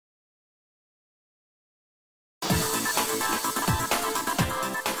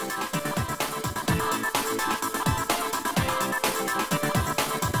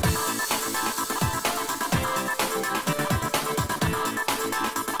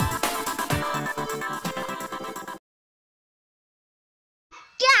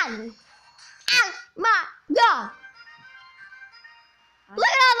Oh my god! Look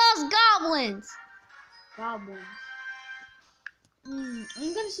at all those goblins! Goblins.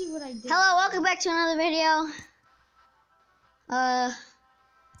 I'm gonna see what I did. Hello, welcome back to another video.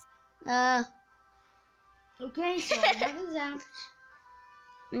 Okay, so what is that?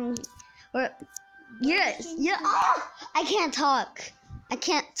 Yeah. Oh, I can't talk.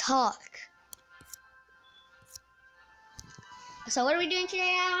 So what are we doing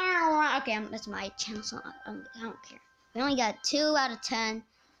today? Okay, that's my channel, so I don't care. We only got 2 out of 10.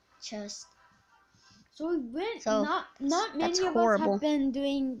 Just So we went. So, Not many that's of horrible. us have been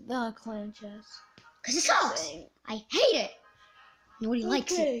doing the clan chest. Cause it sucks. I hate it. Nobody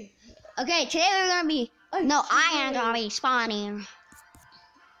likes it. Okay, today we're gonna be. No, I am gonna be spawning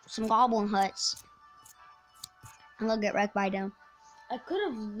some goblin huts. I'm gonna get wrecked by them. I could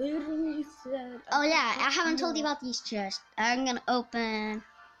have literally said. Oh yeah, I haven't told you about these chests. I'm gonna open.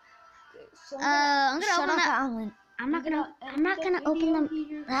 So I'm gonna open that. Alan. I'm not gonna open them.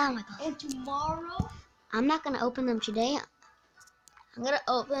 Oh my god. And tomorrow. I'm not gonna open them today. I'm gonna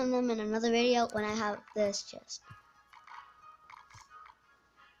open them in another video when I have this chest.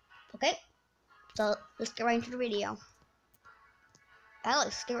 Okay. So let's get right into the video.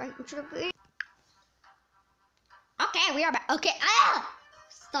 Let's get right into the video. Okay, we are back. Okay,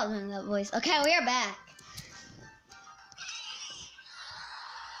 stop doing that voice. Okay, we are back.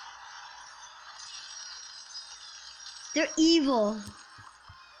 They're evil.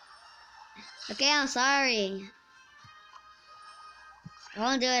 Okay, I'm sorry. I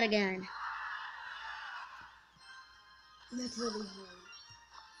won't do it again. That's really hard.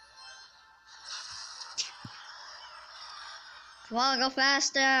 Come on, go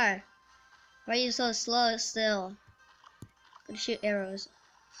faster. Why are you so slow still? Gonna shoot arrows.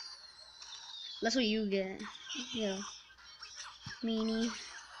 That's what you get. Yeah. Meanie.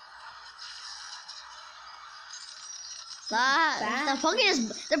 They're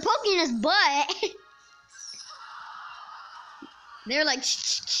poking his butt. They're like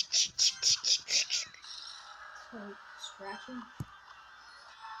Scratching.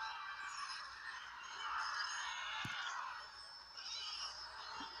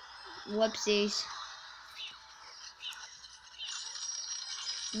 Whoopsies.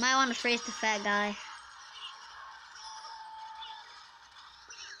 You might want to freeze the fat guy.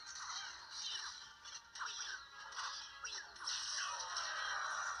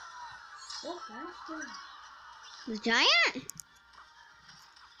 Go faster. The giant?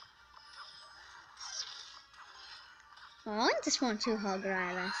 Oh, I just want to hug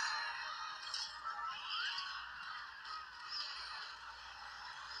Rylas.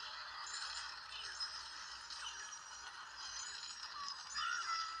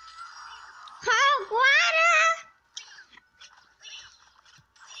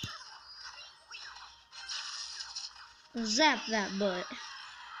 Zap that butt.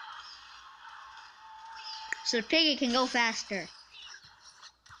 So the piggy can go faster.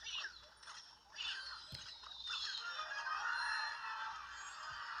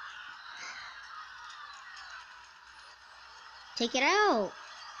 Take it out.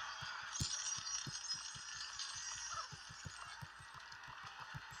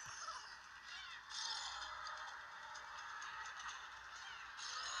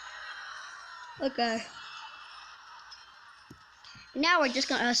 Okay. Now we're just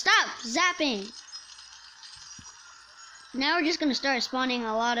gonna stop zapping. Now we're just gonna start spawning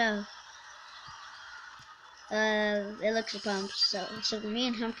a lot of elixir pumps, so me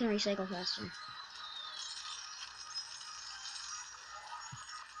and him can recycle faster.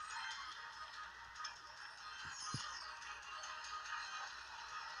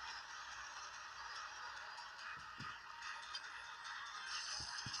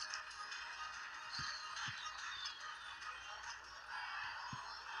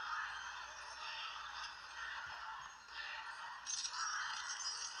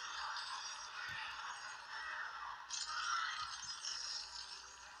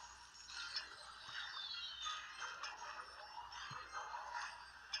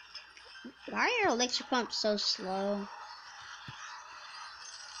 Why are your elixir pumps so slow?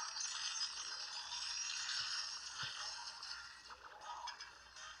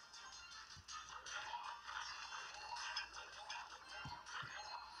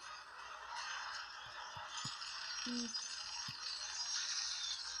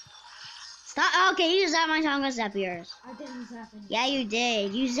 Stop. Okay, you zapped my tongue. I'm gonna zap yours. I didn't zap anything. Yeah, you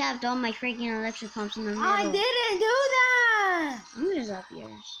did. You zapped all my freaking elixir pumps in the middle. I didn't do that. I'm gonna zap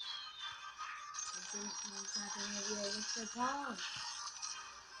yours.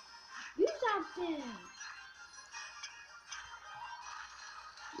 You zapped him.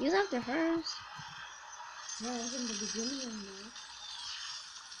 You left it first. Yeah, it was in the beginning of the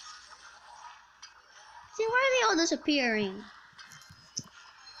See, why are they all disappearing?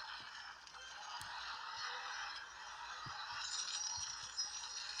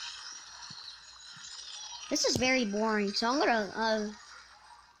 This is very boring, so I'm gonna,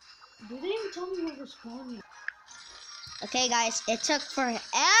 They didn't even tell me where we're spawning. Okay, guys, it took forever!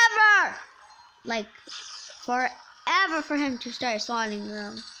 Like, forever for him to start spawning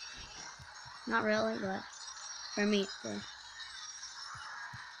them. Not really, but for me.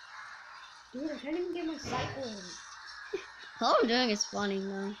 Dude, I can't even get my cycle in. All I'm doing is spawning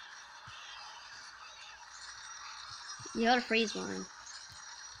though. You gotta freeze one.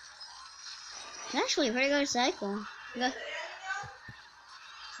 It's actually a pretty good cycle. Yeah.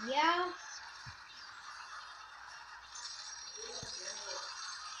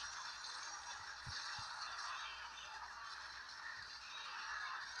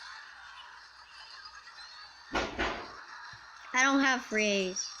 I don't have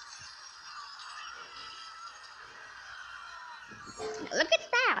freeze. Look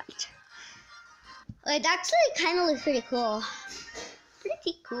at that. It actually kind of looks pretty cool.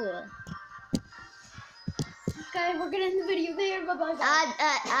 Pretty cool. Okay, we're gonna end the video there. Bye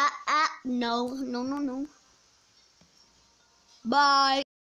bye. No. Bye.